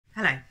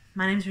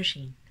my name's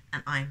Roisin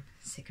and I'm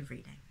sick of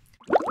reading.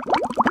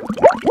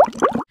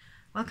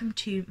 Welcome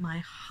to my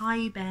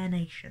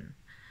hibernation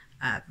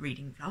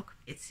reading vlog.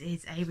 It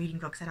is a reading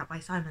vlog set up by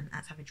Simon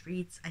at Savage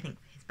Reads, I think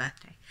for his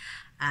birthday.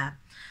 And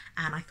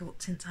I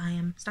thought since I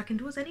am stuck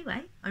indoors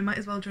anyway, I might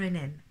as well join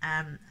in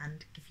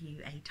and give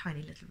you a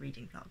tiny little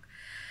reading vlog.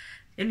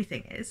 The only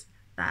thing is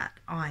that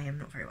I am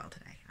not very well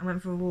today. I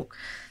went for a walk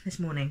this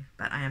morning,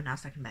 but I am now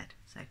stuck in bed.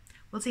 So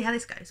we'll see how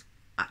this goes.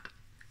 But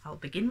I'll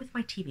begin with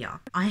my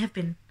TBR. I have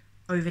been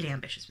overly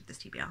ambitious with this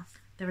TBR.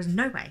 There is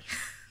no way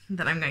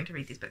that I'm going to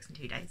read these books in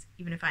 2 days,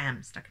 even if I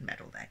am stuck in bed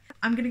all day.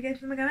 I'm going to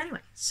give them a go anyway.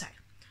 So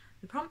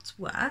the prompts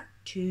were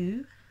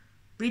to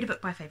read a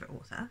book by a favourite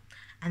author,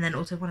 and then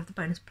also one of the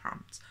bonus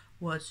prompts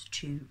was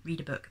to read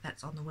a book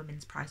that's on the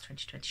Women's Prize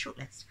 2020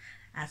 shortlist.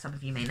 As some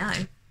of you may know,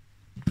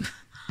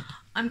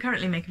 I'm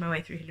currently making my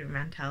way through Hilary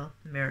Mantel,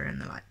 The Mirror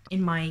and the Light.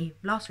 In my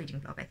last reading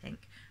vlog, I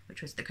think,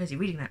 which was the Cosy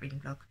Reading Night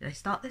reading vlog, did I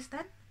start this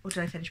then? Or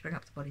did I finish Bring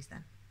Up the Bodies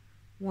then?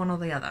 One or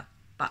the other.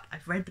 But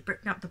I've read the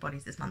Bring Up the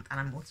Bodies this month and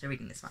I'm also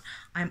reading this one.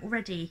 I'm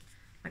already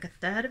like a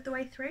third of the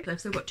way through. So I've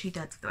still got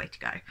 2/3 of the way to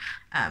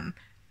go.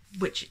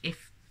 Which,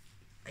 if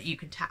you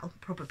can tell,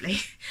 probably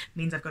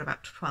means I've got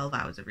about 12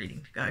 hours of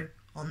reading to go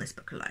on this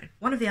book alone.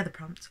 One of the other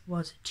prompts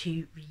was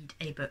to read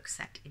a book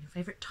set in your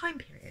favourite time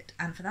period,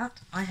 and for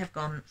that I have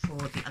gone for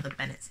The Other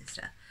Bennet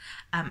Sister.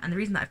 And the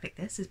reason that I've picked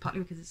this is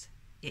partly because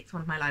it's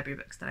one of my library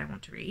books that I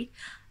want to read,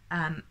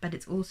 but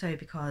it's also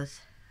because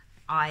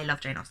I love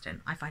Jane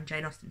Austen. I find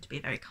Jane Austen to be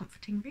a very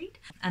comforting read,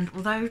 and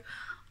although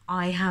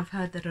I have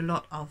heard that a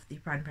lot of the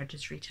Pride and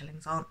Prejudice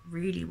retellings aren't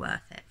really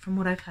worth it, from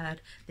what I've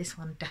heard this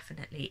one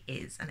definitely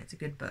is, and it's a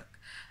good book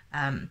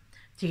to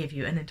give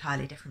you an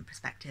entirely different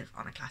perspective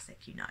on a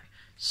classic, you know.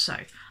 So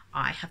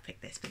I have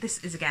picked this, but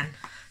this is again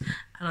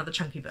another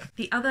chunky book.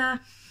 The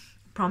other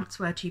prompts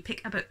were to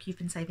pick a book you've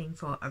been saving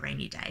for a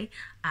rainy day,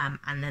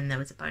 and then there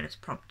was a bonus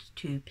prompt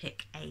to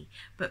pick a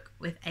book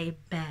with a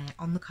bear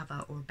on the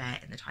cover or a bear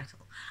in the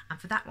title. And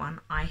for that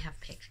one I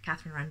have picked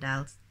Catherine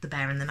Randell's The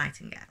Bear and the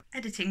Nightingale.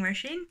 Editing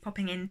Roisin,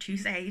 popping in to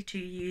say to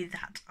you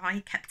that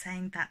I kept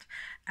saying that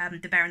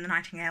The Bear and the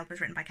Nightingale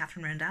was written by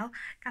Catherine Randell.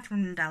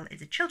 Catherine Randell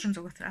is a children's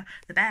author.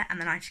 The Bear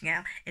and the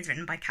Nightingale is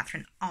written by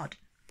Catherine Arden.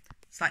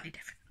 Slightly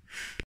different.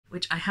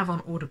 Which I have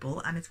on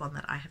Audible, and it's one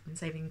that I have been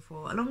saving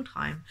for a long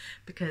time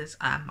because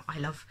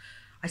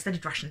I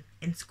studied Russian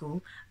in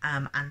school,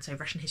 and so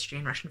Russian history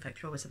and Russian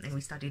folklore was something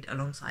we studied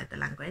alongside the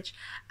language,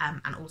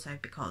 and also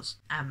because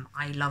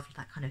I loved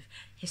that kind of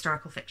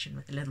historical fiction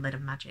with a little bit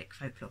of magic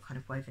folklore kind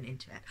of woven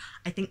into it.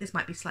 I think this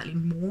might be slightly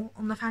more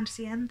on the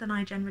fantasy end than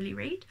I generally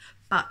read,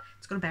 but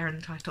it's got a bear in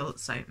the title,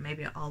 so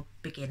maybe I'll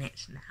begin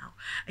it now.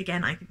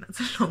 Again, I think that's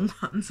a long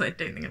one, so I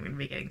don't think I'm going to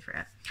be getting through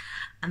it.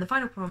 And the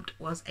final prompt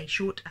was a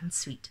short and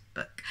sweet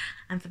book,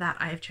 and for that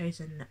I have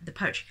chosen the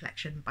poetry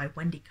collection by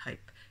Wendy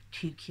Cope,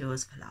 2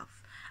 Cures for Love.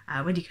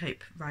 Wendy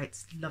Cope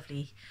writes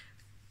lovely,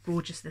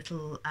 gorgeous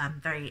little,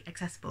 very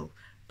accessible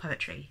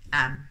poetry,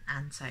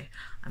 and so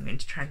I'm going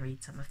to try and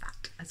read some of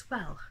that as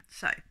well.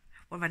 So,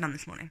 what have I done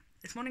this morning?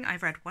 This morning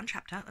I've read 1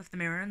 chapter of The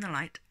Mirror and the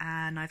Light,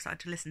 and I've started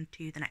to listen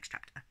to the next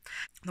chapter.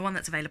 The one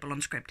that's available on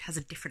Scribd has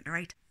a different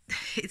narrator.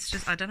 It's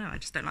just, I don't know, I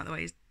just don't like the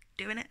way he's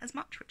doing it as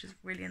much, which is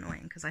really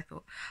annoying because I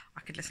thought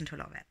I could listen to a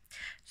lot of it.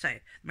 So, The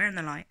Mirror and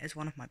the Light is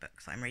one of my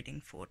books I'm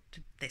reading for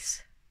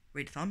this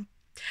readathon,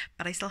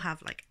 but I still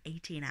have like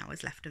 18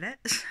 hours left of it,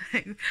 so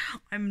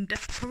I'm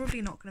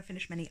probably not going to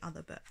finish many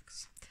other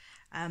books.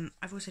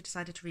 I've also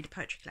decided to read a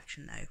poetry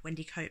collection though,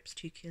 Wendy Cope's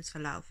 2 Cures for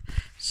Love,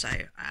 so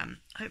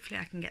hopefully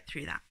I can get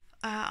through that.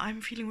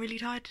 I'm feeling really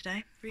tired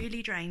today,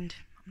 really drained.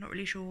 I'm not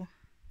really sure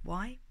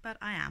why, but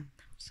I am.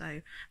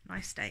 So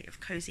nice day of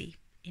cosy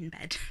in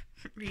bed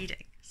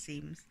reading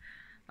seems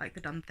like the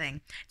done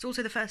thing. It's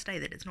also the first day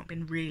that it's not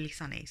been really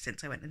sunny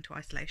since I went into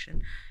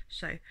isolation,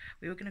 so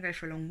we were going to go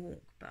for a long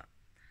walk, but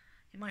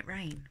it might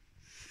rain.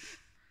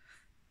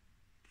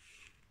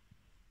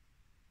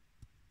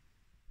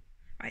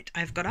 Right,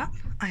 I've got up,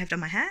 I have done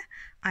my hair,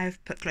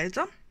 I've put clothes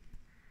on,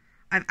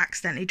 I've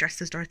accidentally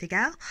dressed as Dorothy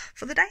Gale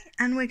for the day,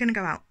 and we're going to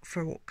go out for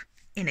a walk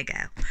in a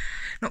gale.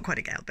 Not quite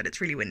a gale, but it's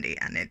really windy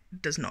and it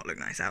does not look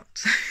nice out.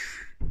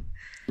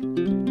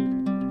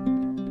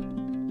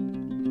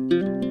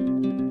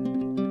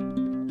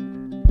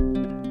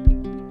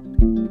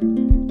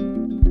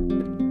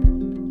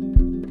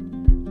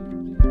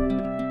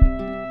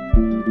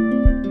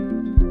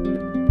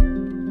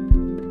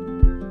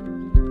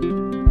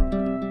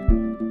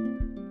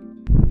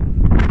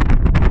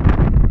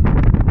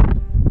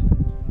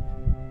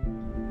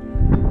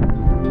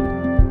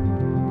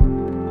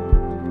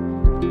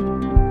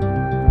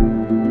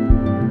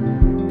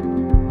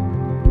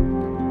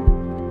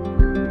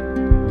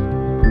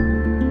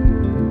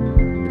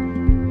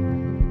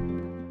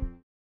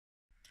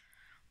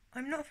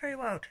 I'm not very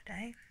well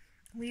today.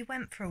 We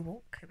went for a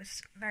walk, it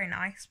was very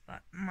nice,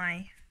 but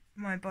my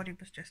body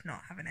was just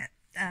not having it.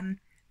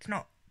 It's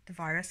not the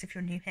virus, if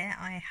you're new here,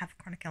 I have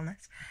chronic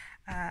illness,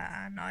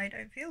 and I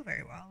don't feel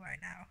very well right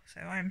now,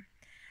 so I'm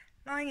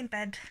lying in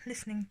bed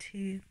listening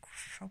to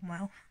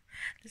Cromwell,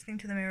 listening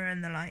to The Mirror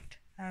and the Light,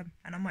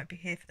 and I might be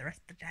here for the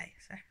rest of the day,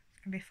 so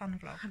it's going to be a fun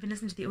vlog. I've been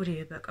listening to the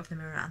audiobook of The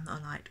Mirror and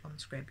the Light on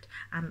Scribd,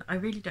 and I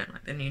really don't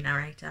like the new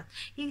narrator.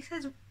 He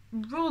says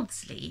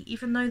Rawdsley,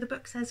 even though the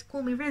book says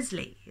call me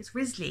Risley. It's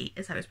Risley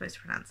is how we're supposed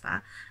to pronounce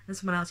that, and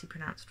someone else he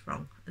pronounced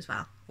wrong as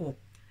well. Or,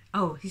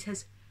 oh, he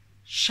says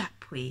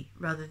Chapuis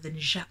rather than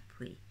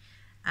Japuis,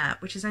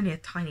 which is only a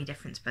tiny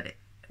difference, but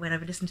when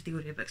I've listened to the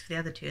audiobooks for the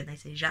other two and they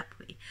say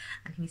Japuis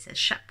and he says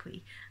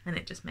Chapuis, and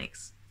it just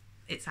makes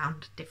it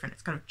sound different.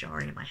 It's kind of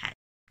jarring in my head.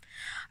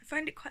 I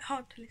find it quite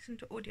hard to listen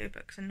to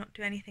audiobooks and not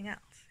do anything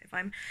else. If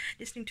I'm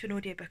listening to an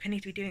audiobook, I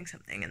need to be doing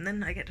something, and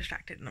then I get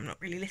distracted and I'm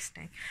not really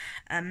listening.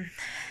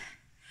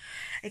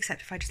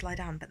 Except if I just lie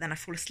down, but then I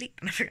fall asleep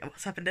and I forget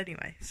what's happened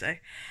anyway. So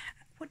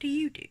what do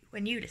you do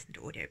when you listen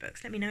to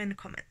audiobooks? Let me know in the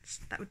comments.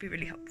 That would be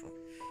really helpful.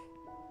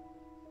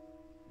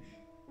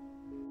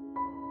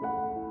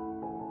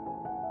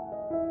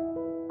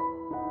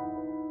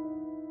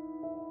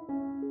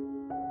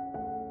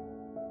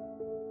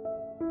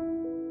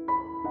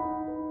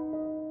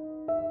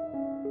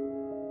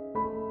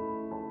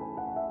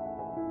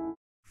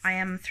 I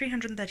am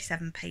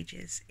 337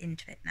 pages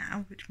into it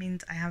now, which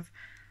means I have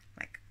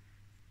like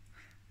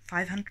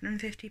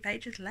 550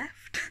 pages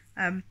left.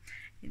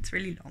 It's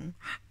really long,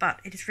 but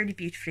it is really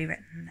beautifully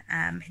written.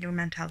 Hilary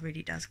Mantel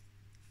really does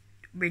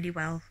really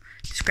well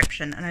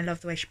description, and I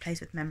love the way she plays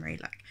with memory.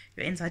 Like,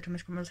 you're inside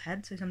Thomas Cromwell's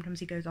head, so sometimes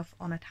he goes off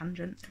on a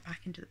tangent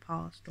back into the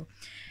past or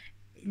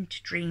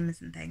into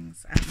dreams and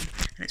things, and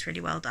it's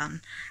really well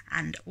done.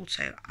 And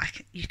also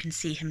you can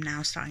see him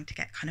now starting to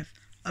get kind of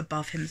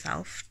above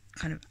himself,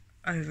 kind of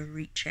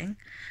overreaching,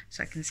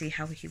 so I can see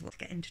how he will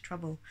get into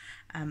trouble,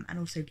 and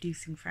also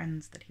losing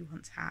friends that he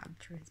once had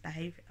through his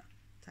behaviour.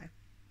 So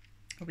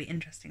it'll be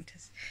interesting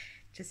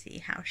to see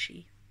how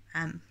she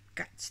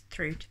gets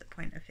through to the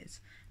point of his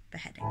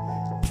beheading.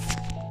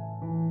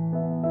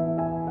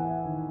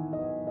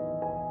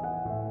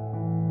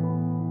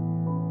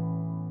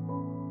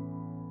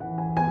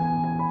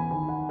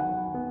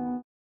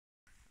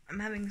 I'm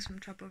having some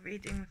trouble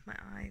reading with my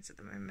eyes at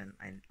the moment.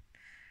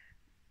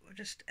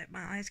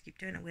 My eyes keep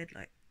doing a weird,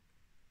 like,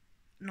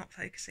 not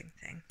focusing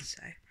thing,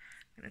 so I'm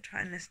going to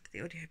try and listen to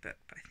the audiobook,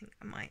 but I think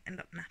I might end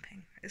up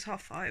napping. It's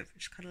 5:30,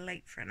 which is kind of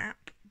late for a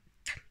nap,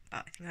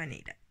 but I think I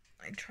need it.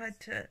 I tried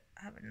to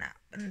have a nap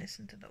and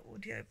listen to the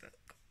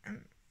audiobook,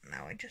 and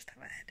now I just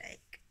have a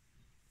headache.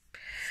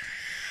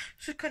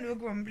 This is kind of a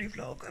grumbly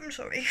vlog, I'm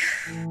sorry.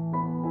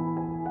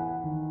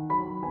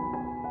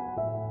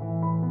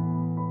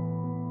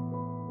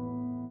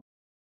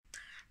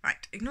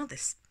 Right, ignore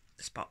this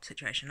spot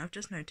situation. I've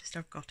just noticed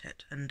I've got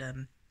it, and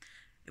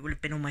it will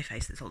have been on my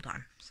face this whole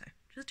time, so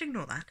just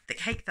ignore that. The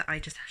cake that I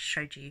just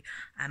showed you,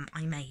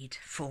 I made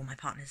for my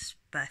partner's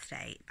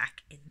birthday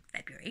back in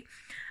February,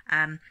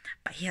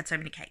 but he had so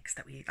many cakes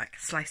that we like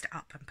sliced it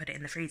up and put it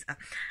in the freezer,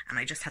 and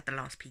I just had the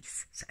last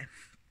piece, so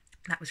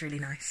that was really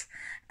nice.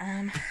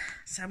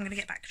 So I'm going to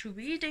get back to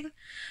reading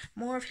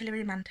more of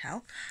Hilary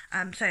Mantel.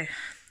 So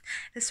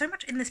there's so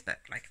much in this book.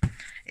 Like,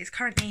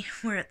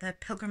 we're at the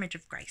Pilgrimage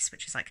of Grace,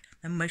 which is like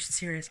the most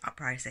serious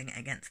uprising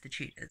against the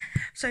Tudors.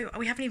 So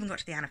we haven't even got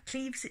to the Anne of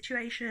Cleves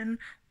situation,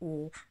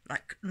 or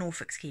like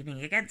Norfolk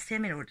scheming against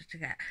him in order to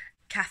get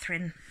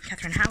Catherine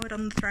Howard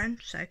on the throne.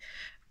 So I've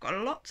got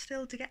a lot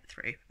still to get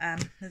through.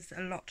 There's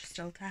a lot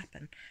still to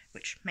happen,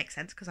 which makes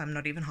sense because I'm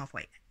not even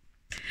halfway.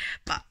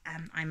 But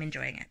I'm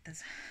enjoying it,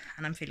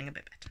 and I'm feeling a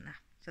bit better now,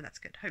 so that's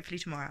good. Hopefully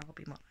tomorrow I'll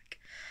be more like,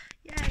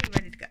 yay,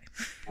 ready to go.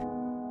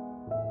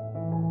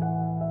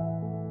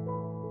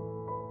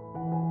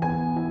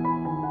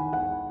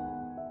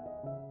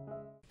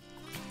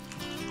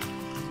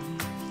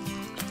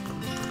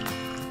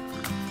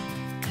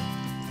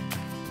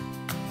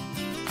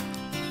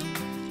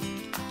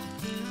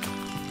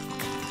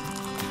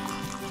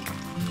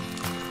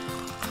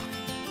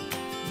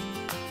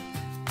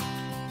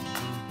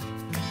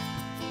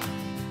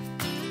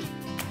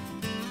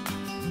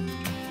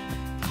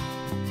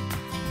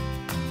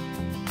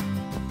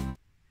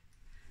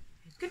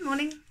 Good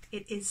morning,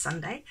 it is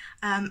Sunday,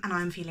 and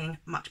I'm feeling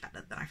much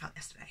better than I felt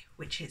yesterday,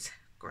 which is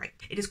great.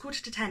 It is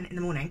 10:15 in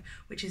the morning,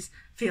 which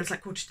feels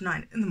like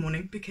 9:15 in the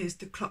morning because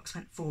the clocks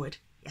went forward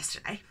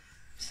yesterday.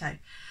 So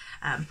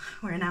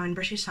we're now in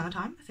British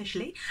summertime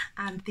officially,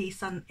 and the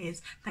sun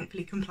is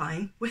thankfully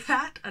complying with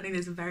that, and it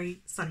is a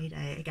very sunny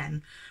day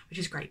again, which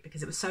is great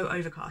because it was so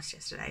overcast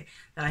yesterday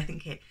that I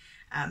think it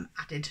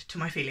added to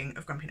my feeling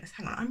of grumpiness.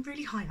 Hang on, I'm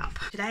really high up.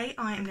 Today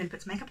I am going to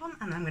put some makeup on,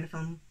 and then I'm going to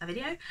film a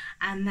video,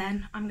 and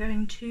then I'm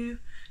going to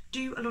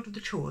do a lot of the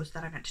chores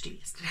that I meant to do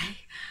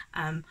yesterday.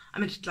 I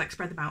meant to like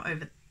spread them out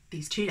over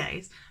these 2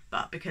 days,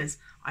 but because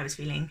I was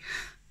feeling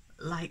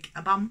like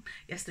a bum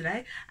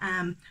yesterday,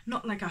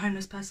 not like a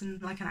homeless person,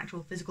 like an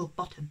actual physical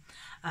bottom,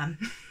 I'm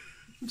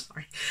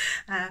sorry,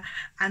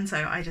 and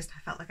so I just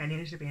felt like I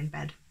needed to be in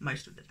bed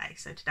most of the day.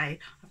 So today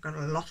I've got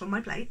a lot on my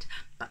plate,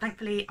 but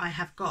thankfully I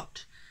have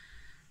got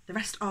the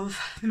rest of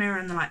The Mirror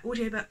and the Light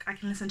audiobook I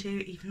can listen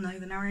to, even though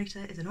the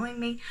narrator is annoying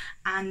me,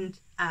 and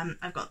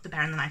I've got The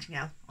Bear and the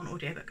Nightingale on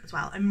audiobook as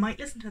well. I might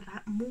listen to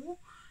that more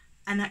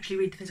and actually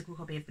read the physical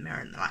copy of The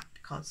Mirror and the Light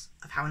because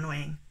of how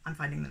annoying I'm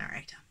finding the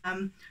narrator.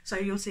 So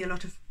you'll see a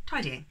lot of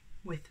tidying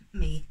with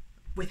me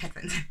with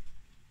headphones in.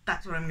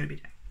 That's what I'm going to be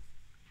doing.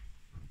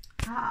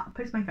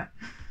 Post makeup.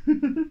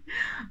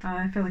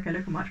 I feel like I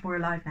look much more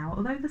alive now,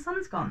 although the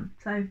sun's gone.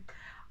 So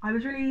I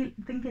was really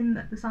thinking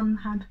that the sun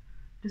had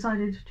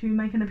decided to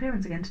make an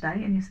appearance again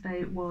today, and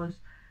yesterday was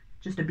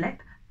just a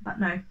blip, but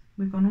no,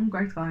 we've gone on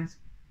grey skies.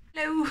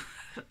 Hello!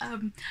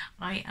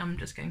 I am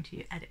just going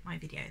to edit my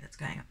video that's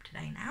going up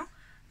today now.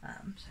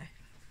 So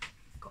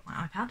I've got my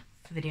iPad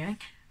for videoing,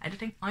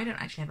 editing. I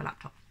don't actually have a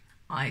laptop.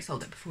 I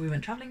sold it before we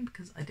went travelling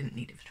because I didn't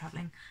need it for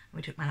travelling.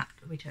 We took an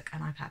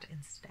iPad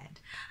instead.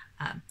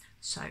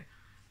 So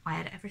I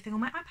edit everything on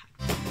my iPad.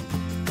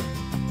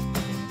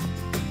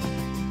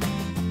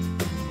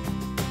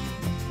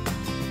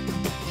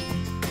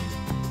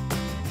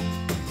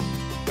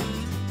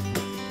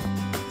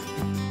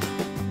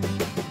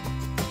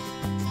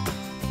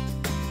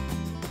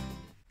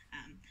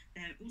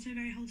 Also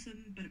very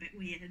wholesome, but a bit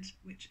weird,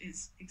 which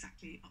is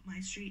exactly up my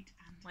street.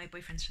 And my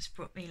boyfriend's just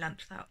brought me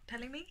lunch without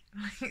telling me,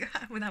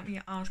 without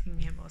me asking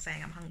him or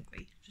saying I'm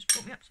hungry. Just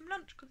brought me up some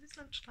lunch because it's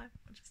lunchtime,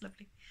 which is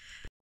lovely.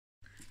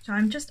 So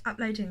I'm just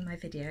uploading my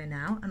video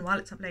now, and while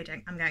it's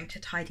uploading, I'm going to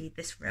tidy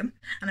this room,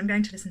 and I'm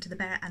going to listen to The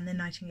Bear and the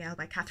Nightingale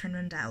by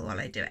Mantel while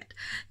I do it.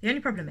 The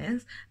only problem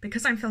is,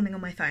 because I'm filming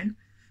on my phone,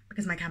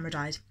 because my camera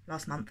died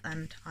last month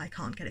and I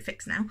can't get it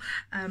fixed now,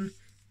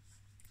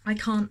 I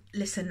can't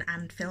listen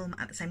and film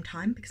at the same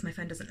time because my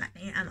phone doesn't let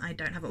me, and I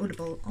don't have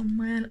Audible on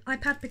my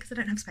iPad because I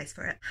don't have space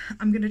for it.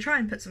 I'm going to try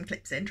and put some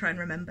clips in, try and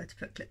remember to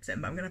put clips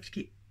in, but I'm going to have to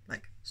keep,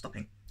 like,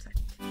 stopping. So.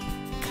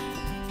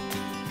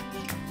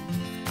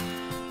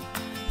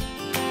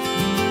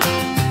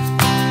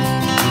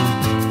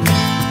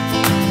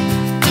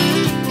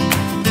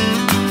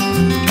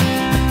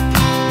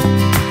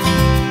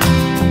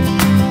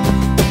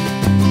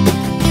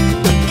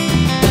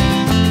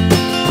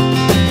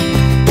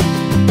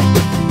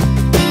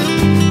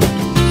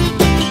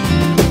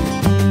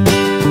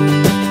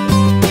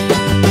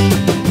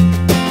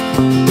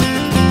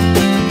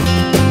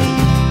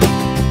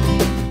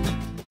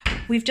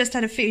 We've just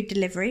had a food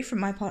delivery from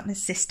my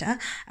partner's sister,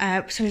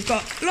 so we've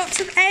got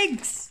lots of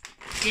eggs.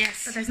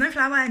 Yes. But there's no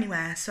flour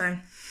anywhere, so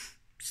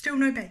still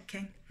no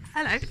baking.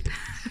 Hello.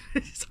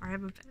 Sorry,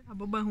 I'm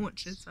on my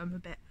haunches, so I'm a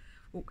bit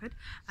awkward.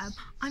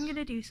 I'm going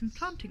to do some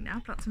planting now,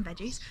 plant some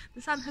veggies.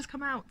 The sun has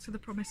come out, so the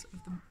promise of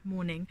the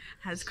morning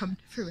has come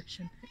to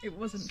fruition. It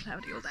wasn't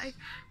cloudy all day,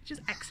 which is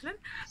excellent.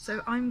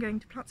 So I'm going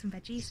to plant some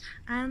veggies,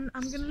 and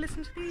I'm going to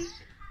listen to the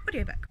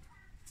audiobook.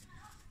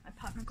 My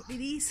partner got me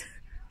these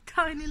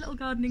tiny little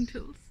gardening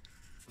tools.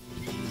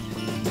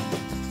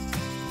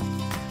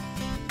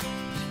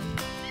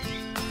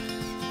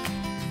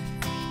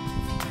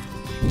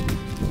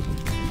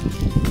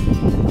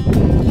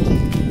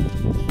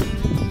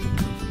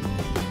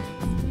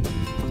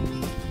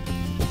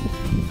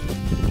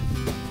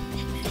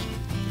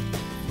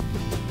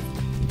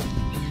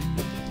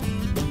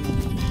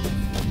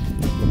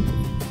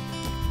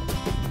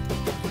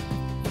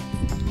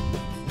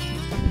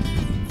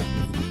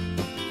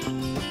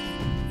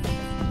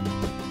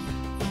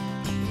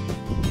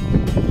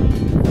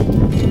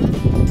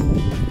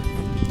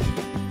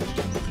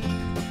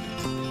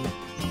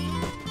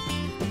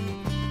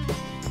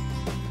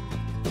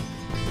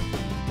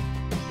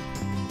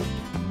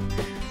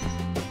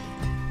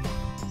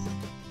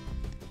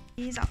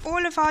 These are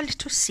all of our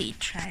little seed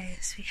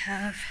trays. We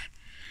have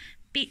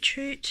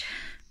beetroot,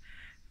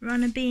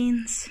 runner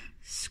beans,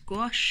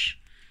 squash,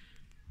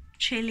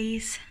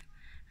 chilies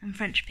and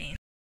French beans.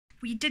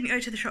 We didn't go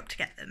to the shop to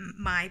get them.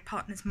 My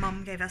partner's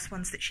mum gave us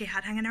ones that she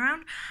had hanging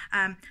around,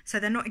 so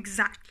they're not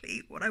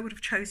exactly what I would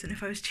have chosen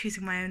if I was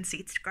choosing my own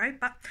seeds to grow,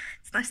 but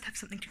it's nice to have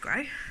something to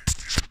grow.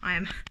 I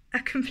am a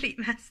complete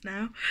mess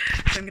now,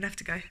 so I'm going to have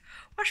to go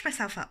wash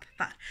myself up,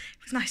 but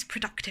it was a nice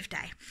productive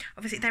day.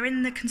 Obviously they're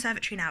in the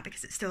conservatory now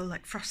because it's still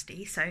like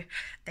frosty, so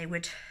they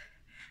would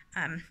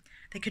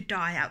they could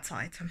die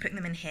outside, so I'm putting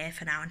them in here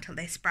for now until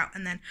they sprout,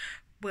 and then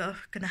we're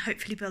going to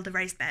hopefully build a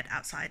raised bed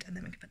outside and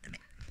then we can put them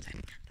in, so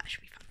that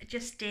should be fun. I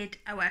just did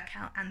a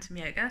workout and some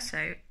yoga,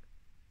 so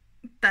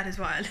that is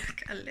why I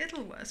look a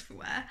little worse for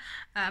wear,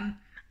 and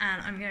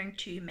I'm going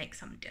to make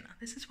some dinner.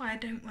 This is why I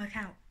don't work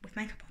out with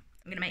makeup on.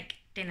 I'm going to make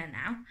dinner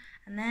now,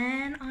 and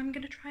then I'm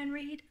going to try and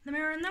read The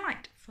Mirror and the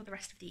Light for the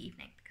rest of the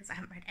evening because I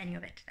haven't read any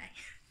of it today.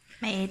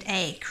 Made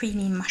a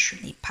creamy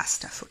mushroomy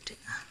pasta for dinner.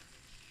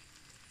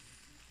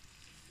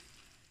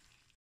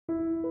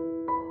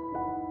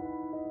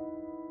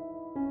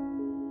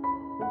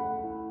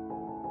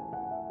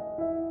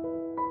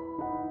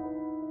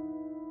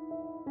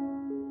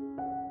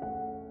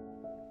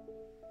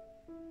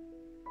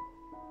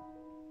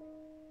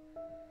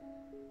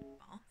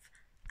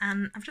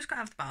 And I've just got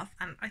out of the bath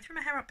and I threw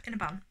my hair up in a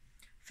bun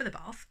for the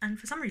bath, and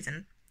for some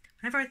reason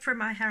whenever I throw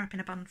my hair up in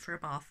a bun for a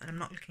bath and I'm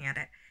not looking at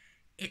it,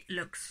 it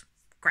looks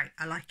great.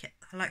 I like it.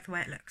 I like the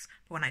way it looks.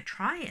 But when I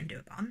try and do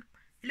a bun,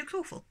 it looks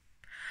awful.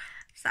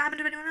 Does that happen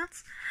to anyone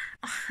else?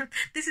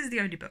 This is the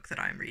only book that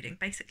I'm reading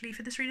basically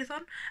for this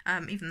readathon,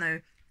 even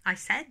though I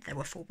said there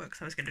were 4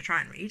 books I was going to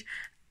try and read.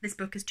 This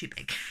book is too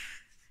big.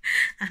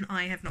 And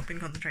I have not been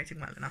concentrating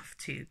well enough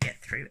to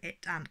get through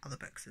it and other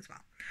books as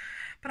well.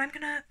 But I'm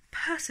going to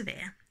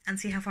persevere and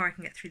see how far I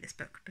can get through this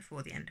book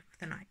before the end of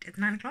the night. It's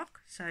 9 o'clock,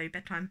 so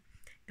bedtime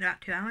in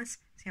about 2 hours.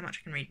 See how much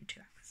I can read in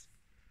 2 hours.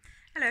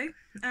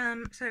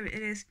 Hello, so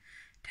it is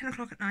 10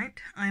 o'clock at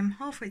night. I'm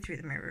halfway through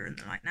The Mirror and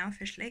the Light now,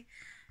 officially.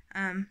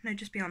 No,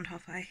 just beyond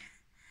halfway.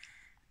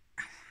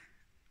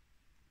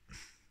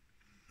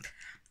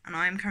 And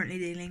I am currently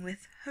dealing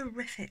with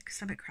horrific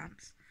stomach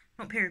cramps.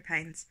 Not period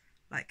pains,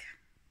 like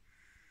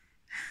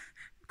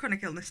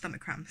chronic illness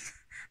stomach cramps.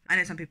 I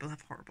know some people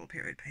have horrible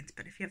period pains,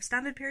 but if you have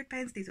standard period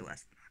pains, these are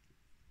worse than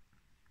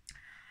that.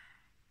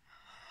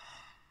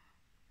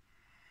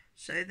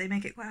 So they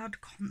make it quite hard to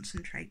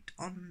concentrate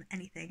on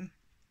anything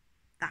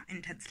that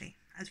intensely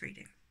as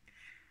reading.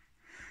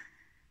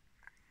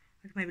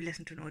 I could maybe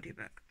listen to an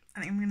audiobook.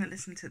 I think I'm going to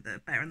listen to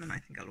the Bear and the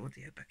Nightingale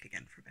audiobook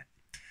again for a bit,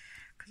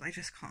 because I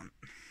just can't.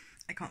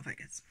 I can't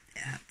focus.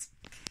 It hurts.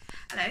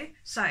 Hello,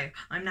 so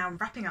I'm now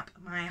wrapping up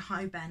my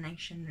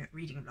hibernation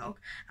reading vlog,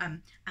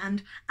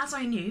 and as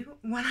I knew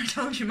when I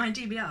told you my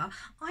TBR,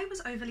 I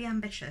was overly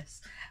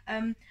ambitious.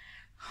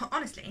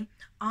 Honestly,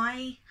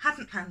 I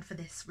hadn't planned for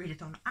this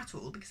readathon at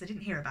all because I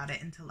didn't hear about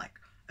it until like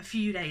a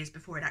few days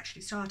before it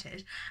actually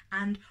started,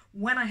 and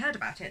when I heard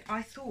about it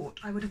I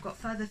thought I would have got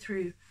further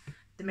through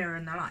The Mirror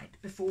and the Light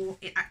before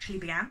it actually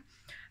began.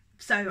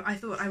 So I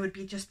thought I would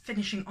be just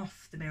finishing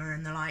off The Mirror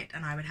and the Light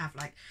and I would have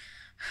like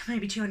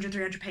maybe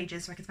 200-300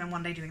 pages, so I could spend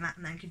one day doing that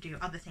and then could do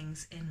other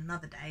things in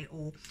another day,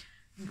 or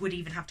would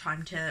even have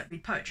time to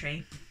read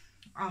poetry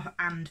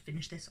and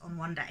finish this on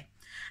one day.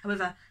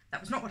 However,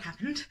 that was not what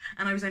happened,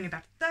 and I was only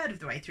about a third of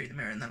the way through The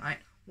Mirror and the Light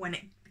when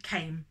it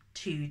came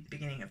to the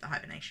beginning of the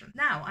hibernation.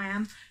 Now I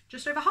am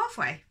just over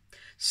halfway,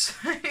 so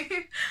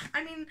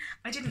I mean,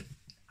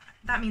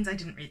 that means I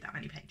didn't read that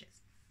many pages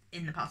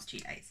in the past 2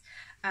 days.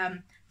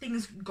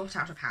 Things got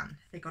out of hand,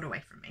 they got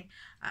away from me,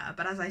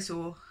 but as I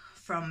saw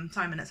from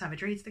Simon at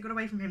Savage Reads, they got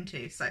away from him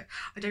too, so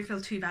I don't feel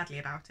too badly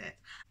about it.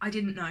 I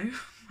didn't know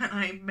when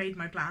I made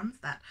my plans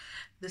that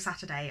the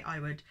Saturday I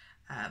would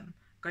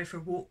go for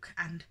a walk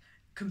and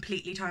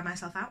completely tire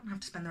myself out and have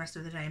to spend the rest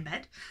of the day in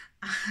bed,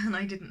 and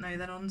I didn't know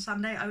that on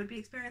Sunday I would be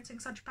experiencing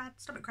such bad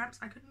stomach cramps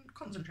I couldn't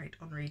concentrate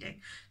on reading.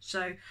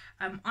 So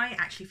I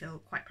actually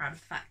feel quite proud of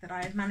the fact that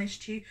I have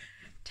managed to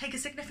take a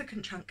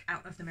significant chunk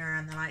out of The Mirror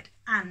and the Light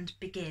and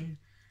begin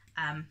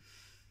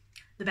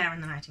The Bear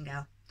and the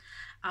Nightingale.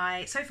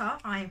 So far,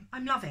 I'm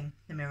loving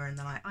The Mirror and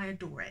the Light. I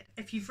adore it.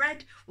 If you've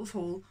read Wolf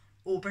Hall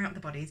or Bring Up the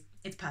Bodies,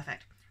 it's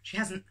perfect. She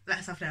hasn't let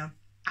herself down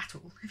at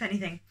all. If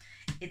anything,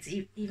 it's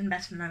even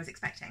better than I was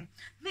expecting.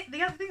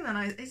 The other thing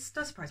that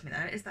does surprise me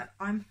though is that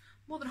I'm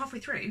more than halfway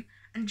through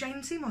and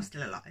Jane Seymour's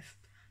still alive.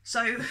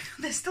 So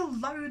there's still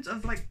loads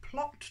of like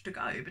plot to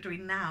go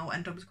between now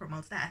and Thomas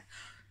Cromwell's death.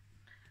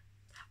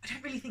 I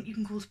don't really think you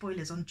can call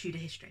spoilers on Tudor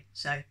history.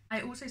 So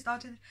I also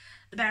started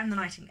The Bear and the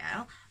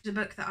Nightingale, which is a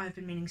book that I've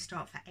been meaning to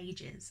start for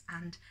ages,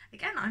 and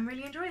again I'm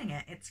really enjoying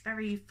it. It's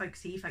very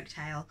folksy,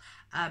 folktale.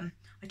 I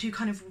do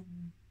kind of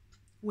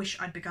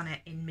wish I'd begun it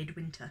in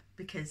midwinter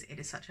because it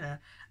is such a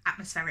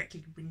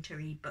atmospherically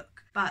wintry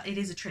book, but it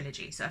is a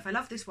trilogy, so if I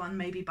love this one,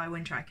 maybe by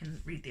winter I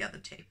can read the other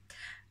 2.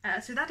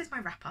 So that is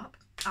my wrap up.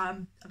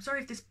 I'm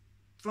sorry if this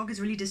vlog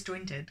is really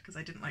disjointed because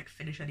I didn't like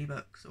finish any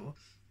books or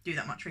do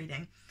that much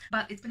reading,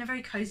 but it's been a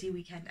very cozy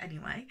weekend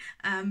anyway,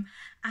 and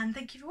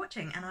thank you for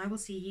watching, and I will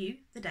see you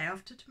the day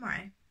after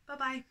tomorrow. Bye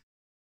bye.